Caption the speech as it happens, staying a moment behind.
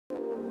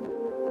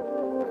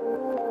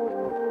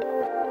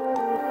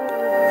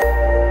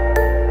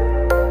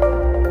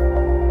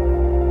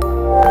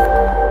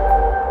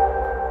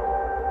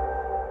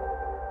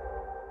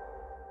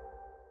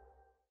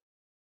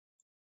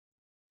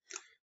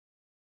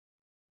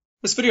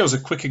This video is a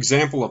quick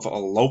example of a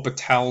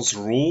L'Hopital's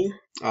rule.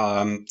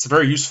 It's a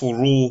very useful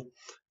rule.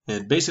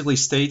 It basically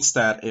states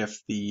that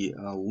if the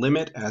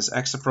limit as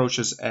x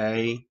approaches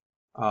a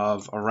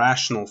of a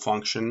rational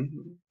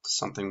function,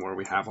 something where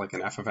we have like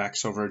an f of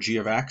x over a g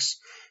of x,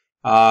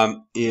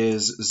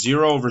 is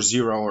 0 over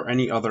 0 or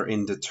any other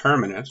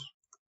indeterminate,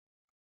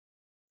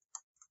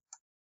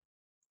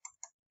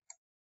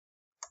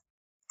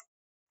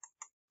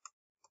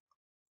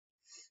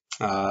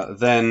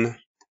 then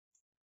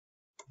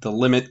the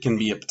limit can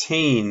be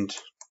obtained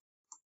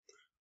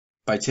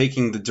by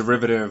taking the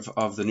derivative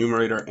of the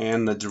numerator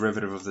and the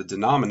derivative of the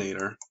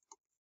denominator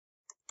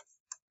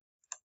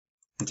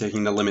and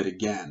taking the limit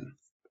again.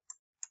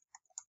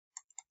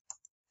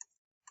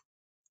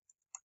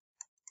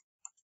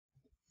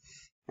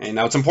 And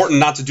now it's important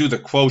not to do the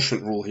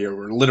quotient rule here.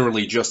 We're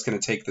literally just going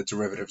to take the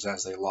derivatives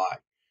as they lie.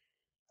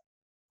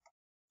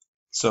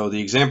 So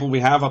the example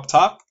we have up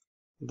top,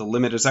 the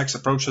limit as x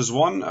approaches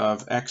 1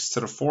 of x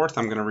to the fourth.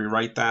 I'm going to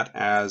rewrite that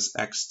as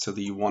x to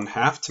the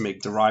 1/2 to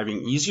make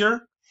deriving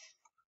easier.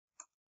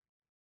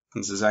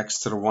 This is x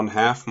to the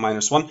 1/2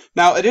 minus 1.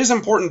 Now it is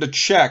important to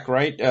check,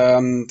 right?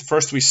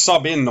 First we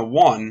sub in the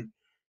 1,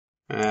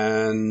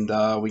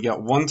 and we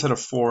get 1 to the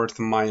fourth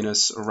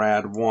minus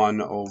rad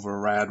 1 over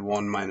rad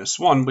 1 minus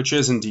 1, which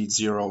is indeed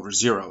 0 over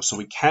 0. So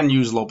we can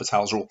use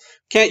L'Hopital's rule.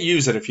 Can't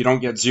use it if you don't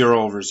get 0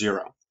 over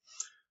 0.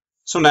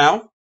 So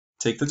now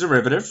take the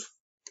derivative.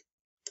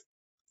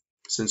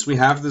 Since we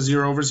have the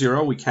 0 over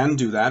 0, we can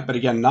do that. But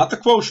again, not the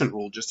quotient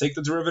rule. Just take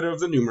the derivative of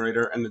the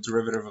numerator and the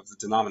derivative of the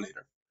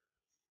denominator.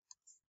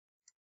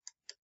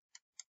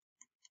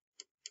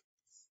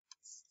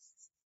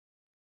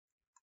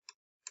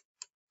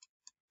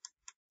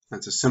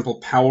 That's a simple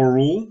power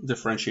rule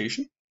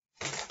differentiation.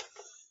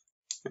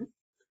 Okay.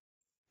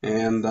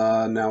 And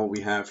now what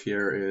we have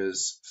here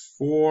is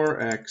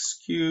 4x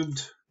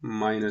cubed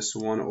minus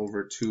 1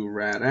 over 2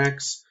 rad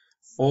x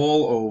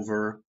all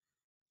over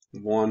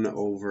 1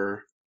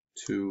 over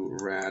 2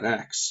 rad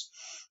x.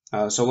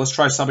 So let's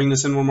try subbing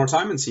this in one more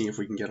time and see if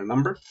we can get a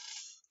number.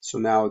 So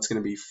now it's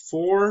going to be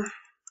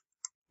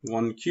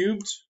 1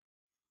 cubed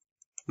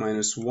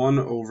minus 1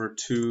 over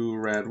 2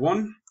 rad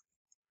 1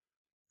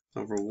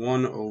 over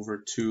 1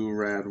 over 2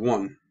 rad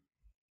 1.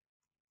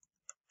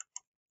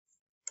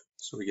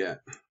 So we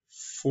get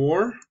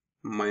 4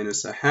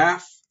 minus a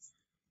half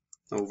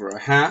over a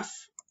half.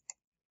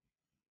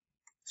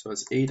 So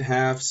it's 8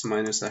 halves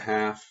minus a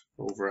half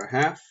over a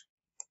half.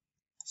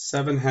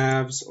 7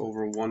 halves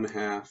over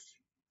 1/2,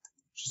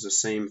 which is the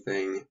same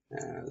thing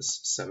as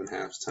 7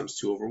 halves times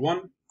 2 over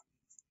 1.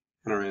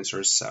 And our answer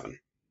is 7.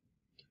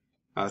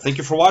 Thank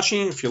you for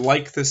watching. If you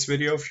like this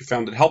video, if you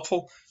found it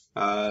helpful,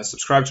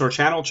 subscribe to our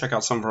channel, check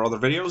out some of our other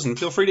videos, and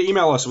feel free to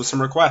email us with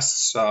some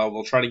requests.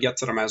 We'll try to get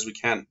to them as we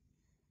can.